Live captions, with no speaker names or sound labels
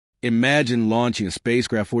Imagine launching a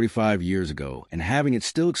spacecraft 45 years ago and having it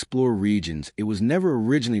still explore regions it was never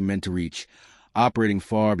originally meant to reach, operating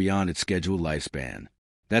far beyond its scheduled lifespan.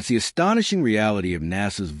 That's the astonishing reality of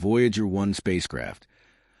NASA's Voyager 1 spacecraft,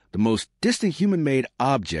 the most distant human-made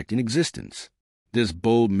object in existence. This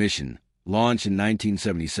bold mission, launched in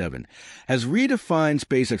 1977, has redefined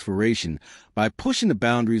space exploration by pushing the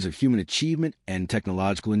boundaries of human achievement and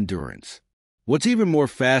technological endurance. What's even more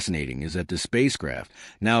fascinating is that this spacecraft,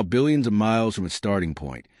 now billions of miles from its starting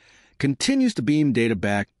point, continues to beam data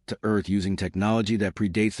back to Earth using technology that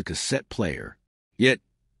predates the cassette player. Yet,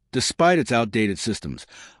 despite its outdated systems,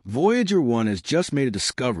 Voyager 1 has just made a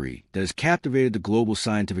discovery that has captivated the global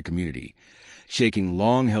scientific community, shaking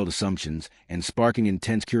long-held assumptions and sparking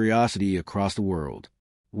intense curiosity across the world.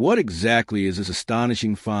 What exactly is this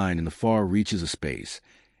astonishing find in the far reaches of space,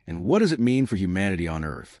 and what does it mean for humanity on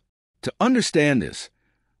Earth? To understand this,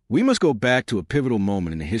 we must go back to a pivotal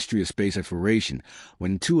moment in the history of space exploration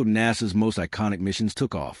when two of NASA's most iconic missions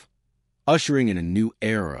took off, ushering in a new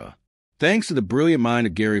era. Thanks to the brilliant mind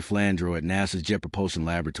of Gary Flandreau at NASA's Jet Propulsion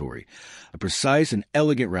Laboratory, a precise and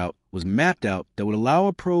elegant route was mapped out that would allow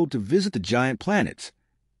a probe to visit the giant planets,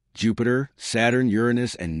 Jupiter, Saturn,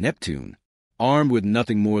 Uranus, and Neptune. Armed with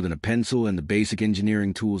nothing more than a pencil and the basic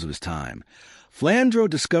engineering tools of his time, Flandreau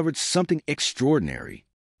discovered something extraordinary.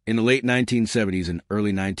 In the late 1970s and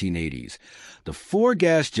early 1980s, the four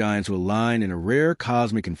gas giants were aligned in a rare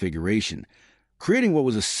cosmic configuration, creating what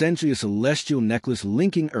was essentially a celestial necklace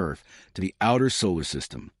linking Earth to the outer solar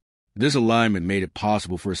system. This alignment made it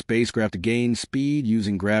possible for a spacecraft to gain speed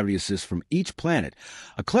using gravity assist from each planet,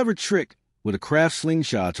 a clever trick where the craft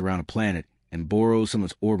slingshots around a planet and borrows some of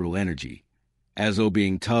its orbital energy, as though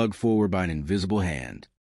being tugged forward by an invisible hand.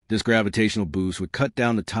 This gravitational boost would cut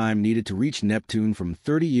down the time needed to reach Neptune from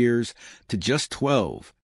 30 years to just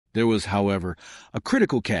 12. There was, however, a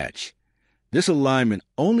critical catch. This alignment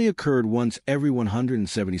only occurred once every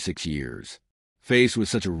 176 years. Faced with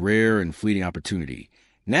such a rare and fleeting opportunity,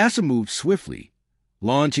 NASA moved swiftly,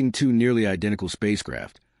 launching two nearly identical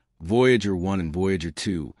spacecraft, Voyager 1 and Voyager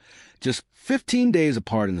 2, just 15 days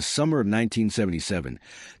apart in the summer of 1977,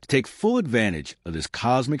 to take full advantage of this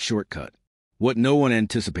cosmic shortcut. What no one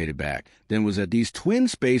anticipated back then was that these twin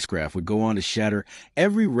spacecraft would go on to shatter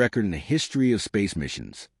every record in the history of space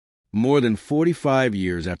missions. More than 45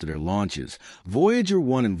 years after their launches, Voyager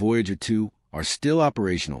 1 and Voyager 2 are still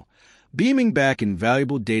operational, beaming back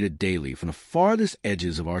invaluable data daily from the farthest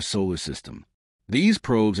edges of our solar system. These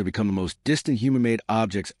probes have become the most distant human-made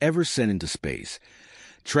objects ever sent into space,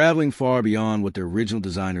 traveling far beyond what their original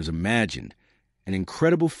designers imagined, an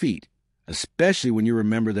incredible feat, especially when you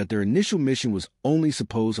remember that their initial mission was only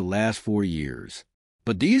supposed to last 4 years.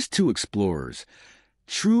 But these two explorers,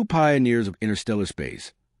 true pioneers of interstellar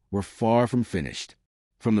space, were far from finished.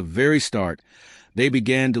 From the very start, they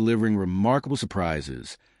began delivering remarkable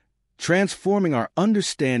surprises, transforming our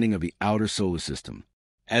understanding of the outer solar system.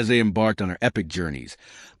 As they embarked on their epic journeys,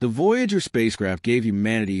 the Voyager spacecraft gave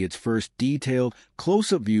humanity its first detailed,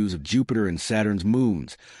 close-up views of Jupiter and Saturn's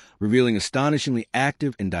moons, revealing astonishingly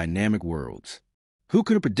active and dynamic worlds. Who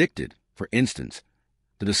could have predicted, for instance,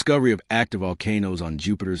 the discovery of active volcanoes on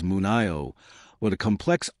Jupiter's moon Io, or the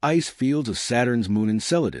complex ice fields of Saturn's moon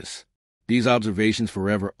Enceladus? These observations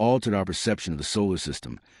forever altered our perception of the solar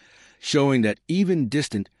system, showing that even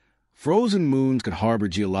distant, frozen moons could harbor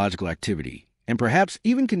geological activity, and perhaps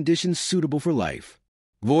even conditions suitable for life.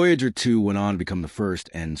 Voyager 2 went on to become the first,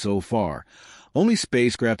 and so far, only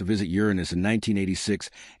spacecraft to visit Uranus in 1986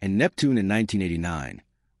 and Neptune in 1989,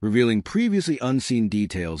 revealing previously unseen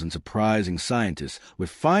details and surprising scientists with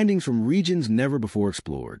findings from regions never before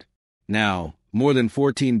explored. Now, more than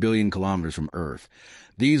 14 billion kilometers from Earth,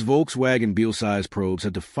 these Volkswagen Beetle-sized probes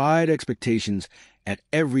have defied expectations at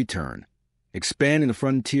every turn, expanding the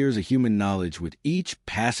frontiers of human knowledge with each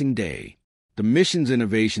passing day. The mission's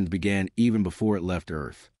innovations began even before it left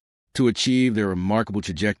Earth. To achieve their remarkable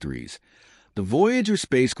trajectories, the Voyager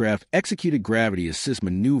spacecraft executed gravity assist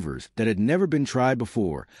maneuvers that had never been tried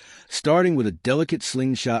before, starting with a delicate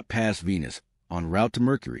slingshot past Venus en route to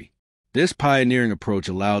Mercury. This pioneering approach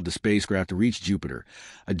allowed the spacecraft to reach Jupiter,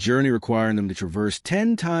 a journey requiring them to traverse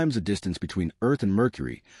 10 times the distance between Earth and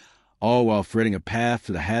Mercury, all while threading a path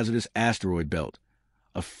to the hazardous asteroid belt,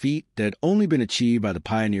 a feat that had only been achieved by the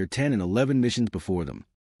Pioneer 10 and 11 missions before them.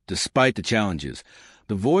 Despite the challenges,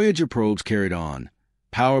 the Voyager probes carried on,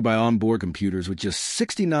 powered by onboard computers with just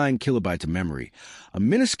 69 kilobytes of memory, a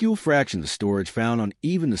minuscule fraction of the storage found on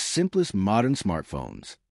even the simplest modern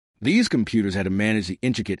smartphones. These computers had to manage the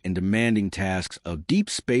intricate and demanding tasks of deep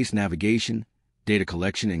space navigation, data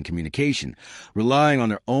collection and communication, relying on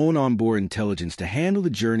their own onboard intelligence to handle the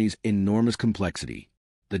journey's enormous complexity.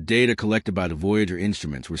 The data collected by the Voyager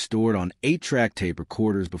instruments were stored on 8-track tape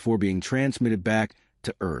recorders before being transmitted back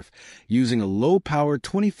to Earth using a low-power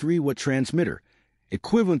 23-watt transmitter,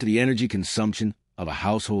 equivalent to the energy consumption of a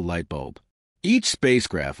household light bulb. Each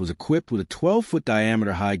spacecraft was equipped with a 12-foot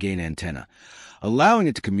diameter high-gain antenna, allowing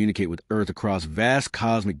it to communicate with Earth across vast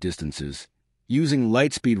cosmic distances using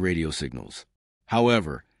light-speed radio signals.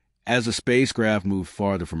 However, as the spacecraft moved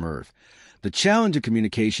farther from Earth, the challenge of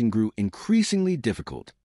communication grew increasingly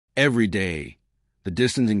difficult. Every day, the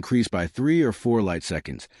distance increased by 3 or 4 light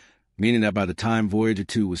seconds, meaning that by the time Voyager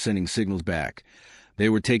 2 was sending signals back, they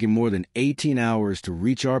were taking more than 18 hours to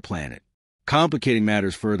reach our planet. Complicating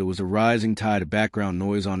matters further was the rising tide of background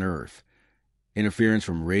noise on Earth. Interference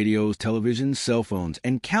from radios, televisions, cell phones,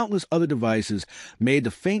 and countless other devices made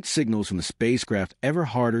the faint signals from the spacecraft ever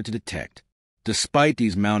harder to detect. Despite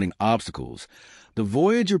these mounting obstacles, the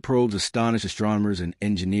Voyager probes astonished astronomers and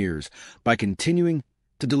engineers by continuing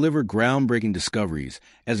to deliver groundbreaking discoveries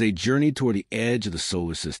as they journeyed toward the edge of the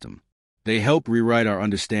solar system. They helped rewrite our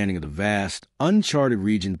understanding of the vast, uncharted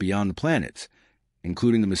regions beyond the planets,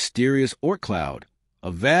 including the mysterious Oort cloud,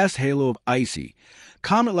 a vast halo of icy,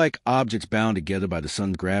 comet-like objects bound together by the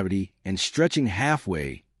sun's gravity and stretching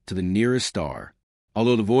halfway to the nearest star.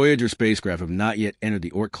 Although the Voyager spacecraft have not yet entered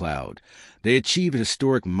the Oort cloud, they achieved a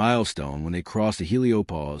historic milestone when they crossed the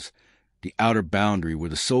heliopause, the outer boundary where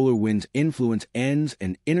the solar wind's influence ends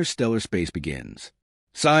and interstellar space begins.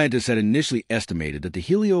 Scientists had initially estimated that the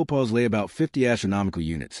heliopause lay about 50 astronomical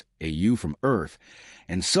units, AU, from Earth,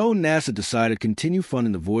 and so NASA decided to continue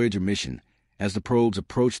funding the Voyager mission as the probes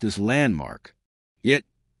approached this landmark. Yet,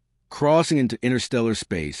 crossing into interstellar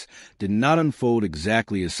space did not unfold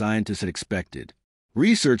exactly as scientists had expected.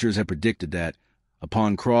 Researchers had predicted that,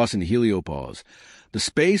 upon crossing the heliopause, the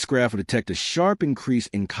spacecraft would detect a sharp increase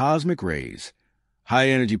in cosmic rays,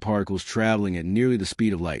 high-energy particles traveling at nearly the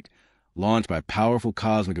speed of light, launched by powerful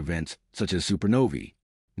cosmic events such as supernovae.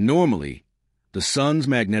 Normally, the sun's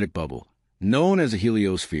magnetic bubble, known as a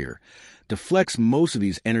heliosphere, deflects most of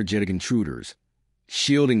these energetic intruders,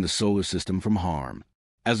 shielding the solar system from harm.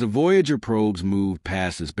 As the Voyager probes moved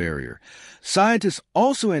past this barrier, scientists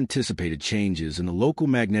also anticipated changes in the local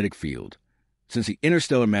magnetic field, since the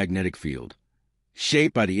interstellar magnetic field,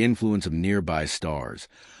 shaped by the influence of nearby stars,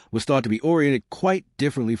 was thought to be oriented quite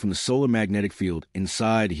differently from the solar magnetic field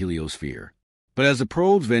inside the heliosphere. But as the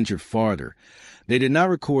probes ventured farther, they did not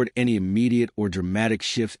record any immediate or dramatic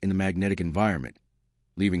shifts in the magnetic environment,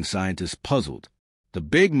 leaving scientists puzzled. The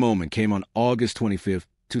big moment came on August 25,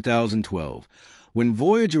 2012, when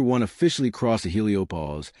Voyager 1 officially crossed the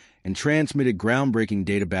heliopause and transmitted groundbreaking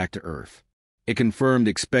data back to Earth. It confirmed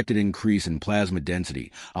the expected increase in plasma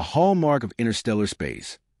density, a hallmark of interstellar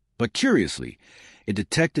space. But curiously, it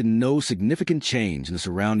detected no significant change in the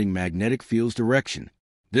surrounding magnetic field's direction.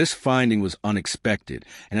 This finding was unexpected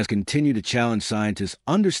and has continued to challenge scientists'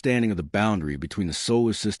 understanding of the boundary between the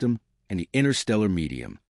solar system and the interstellar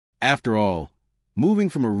medium. After all, moving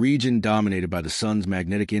from a region dominated by the sun's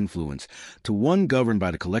magnetic influence to one governed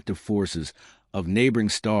by the collective forces of neighboring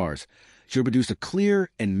stars should produce a clear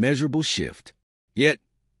and measurable shift. Yet,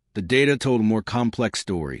 the data told a more complex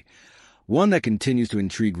story, one that continues to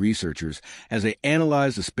intrigue researchers as they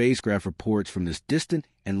analyze the spacecraft reports from this distant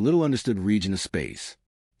and little-understood region of space.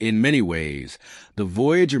 In many ways, the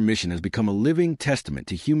Voyager mission has become a living testament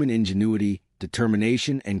to human ingenuity,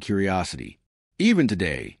 determination, and curiosity. Even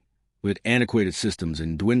today, with antiquated systems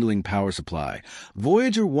and dwindling power supply,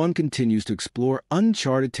 Voyager 1 continues to explore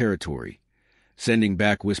uncharted territory, sending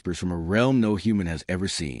back whispers from a realm no human has ever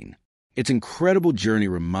seen. Its incredible journey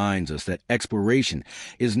reminds us that exploration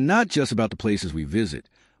is not just about the places we visit,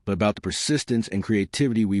 but about the persistence and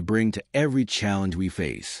creativity we bring to every challenge we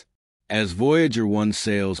face. As Voyager 1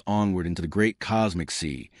 sails onward into the great cosmic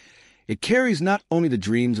sea, it carries not only the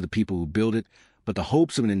dreams of the people who build it, but the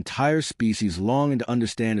hopes of an entire species longing to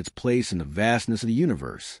understand its place in the vastness of the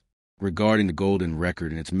universe. Regarding the Golden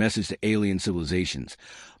Record and its message to alien civilizations,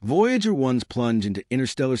 Voyager 1's plunge into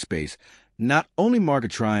interstellar space not only mark a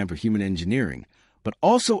triumph for human engineering, but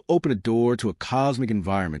also open a door to a cosmic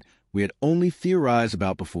environment we had only theorized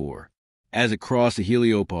about before. As it crossed the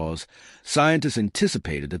heliopause, scientists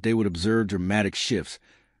anticipated that they would observe dramatic shifts,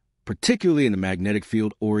 particularly in the magnetic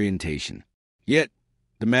field orientation. Yet,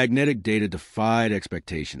 the magnetic data defied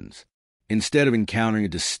expectations. Instead of encountering a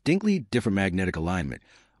distinctly different magnetic alignment,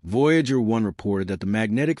 Voyager 1 reported that the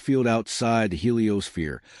magnetic field outside the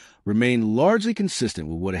heliosphere remained largely consistent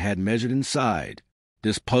with what it had measured inside.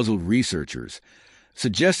 This puzzled researchers,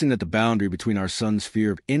 suggesting that the boundary between our sun's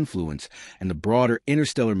sphere of influence and the broader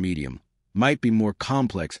interstellar medium might be more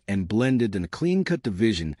complex and blended than the clean-cut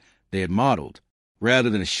division they had modeled. Rather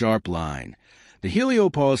than a sharp line, the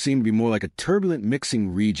heliopause seemed to be more like a turbulent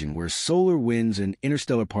mixing region where solar winds and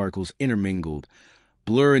interstellar particles intermingled,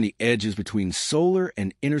 blurring the edges between solar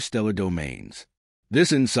and interstellar domains.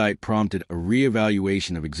 This insight prompted a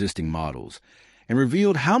reevaluation of existing models and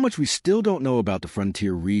revealed how much we still don't know about the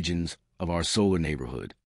frontier regions of our solar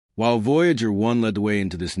neighborhood. While Voyager 1 led the way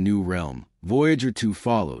into this new realm, Voyager 2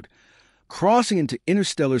 followed, crossing into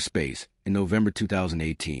interstellar space in November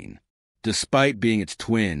 2018. Despite being its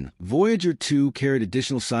twin, Voyager 2 carried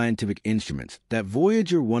additional scientific instruments that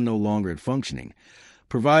Voyager 1 no longer had functioning,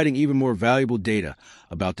 providing even more valuable data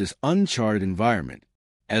about this uncharted environment.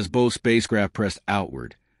 As both spacecraft pressed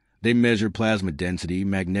outward, they measured plasma density,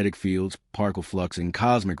 magnetic fields, particle flux, and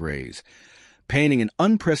cosmic rays, painting an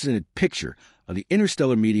unprecedented picture of the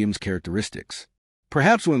interstellar medium's characteristics.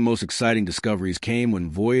 Perhaps one of the most exciting discoveries came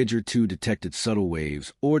when Voyager 2 detected subtle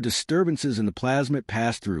waves or disturbances in the plasma it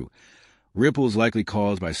passed through, ripples likely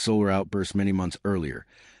caused by solar outbursts many months earlier,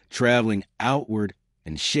 traveling outward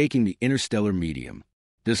and shaking the interstellar medium.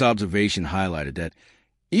 This observation highlighted that,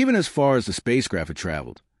 even as far as the spacecraft had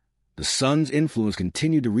traveled, the sun's influence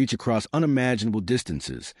continued to reach across unimaginable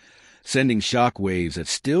distances, sending shock waves that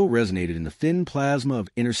still resonated in the thin plasma of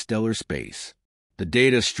interstellar space. The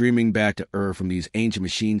data streaming back to Earth from these ancient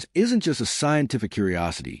machines isn't just a scientific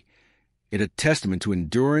curiosity. It's a testament to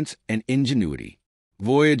endurance and ingenuity.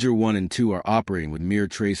 Voyager 1 and 2 are operating with mere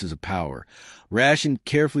traces of power, rationed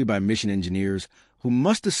carefully by mission engineers who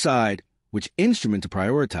must decide which instrument to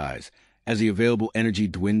prioritize as the available energy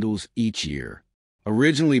dwindles each year.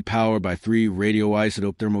 Originally powered by 3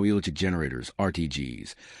 radioisotope thermoelectric generators,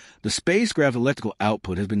 RTGs, the spacecraft electrical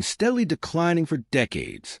output has been steadily declining for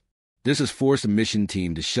decades. This has forced the mission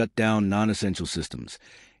team to shut down non-essential systems,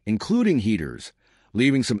 including heaters,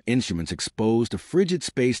 leaving some instruments exposed to frigid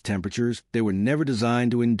space temperatures they were never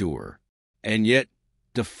designed to endure. And yet,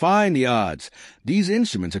 defying the odds, these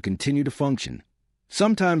instruments have continued to function,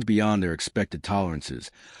 sometimes beyond their expected tolerances,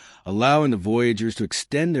 allowing the Voyagers to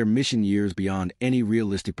extend their mission years beyond any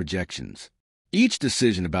realistic projections. Each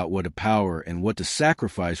decision about what to power and what to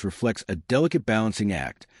sacrifice reflects a delicate balancing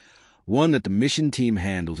act, one that the mission team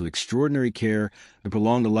handles with extraordinary care to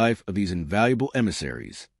prolong the life of these invaluable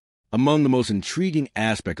emissaries. Among the most intriguing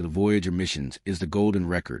aspect of the Voyager missions is the Golden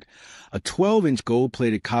Record, a 12-inch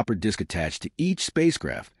gold-plated copper disc attached to each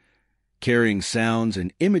spacecraft, carrying sounds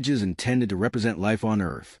and images intended to represent life on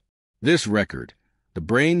Earth. This record, the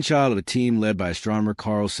brainchild of a team led by astronomer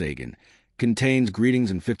Carl Sagan, contains greetings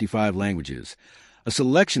in 55 languages, a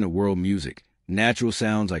selection of world music, natural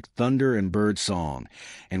sounds like thunder and bird song,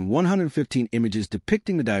 and 115 images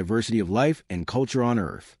depicting the diversity of life and culture on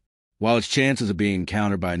Earth. While its chances of being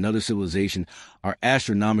encountered by another civilization are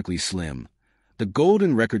astronomically slim, the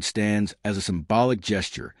Golden Record stands as a symbolic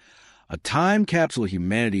gesture, a time capsule of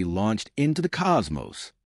humanity launched into the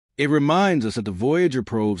cosmos. It reminds us that the Voyager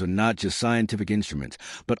probes are not just scientific instruments,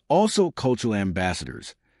 but also cultural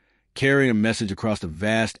ambassadors, carrying a message across the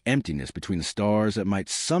vast emptiness between the stars that might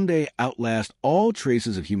someday outlast all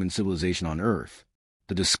traces of human civilization on Earth.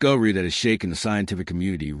 The discovery that has shaken the scientific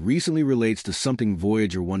community recently relates to something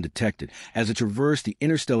Voyager 1 detected as it traversed the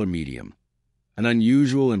interstellar medium. An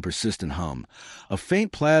unusual and persistent hum, a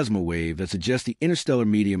faint plasma wave that suggests the interstellar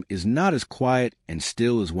medium is not as quiet and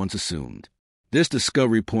still as once assumed. This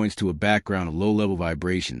discovery points to a background of low-level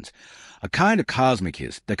vibrations, a kind of cosmic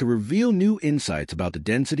hiss that could reveal new insights about the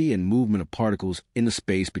density and movement of particles in the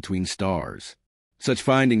space between stars. Such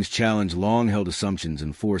findings challenge long-held assumptions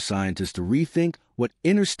and force scientists to rethink what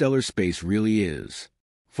interstellar space really is.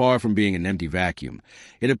 Far from being an empty vacuum,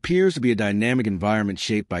 it appears to be a dynamic environment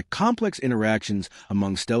shaped by complex interactions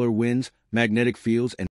among stellar winds, magnetic fields, and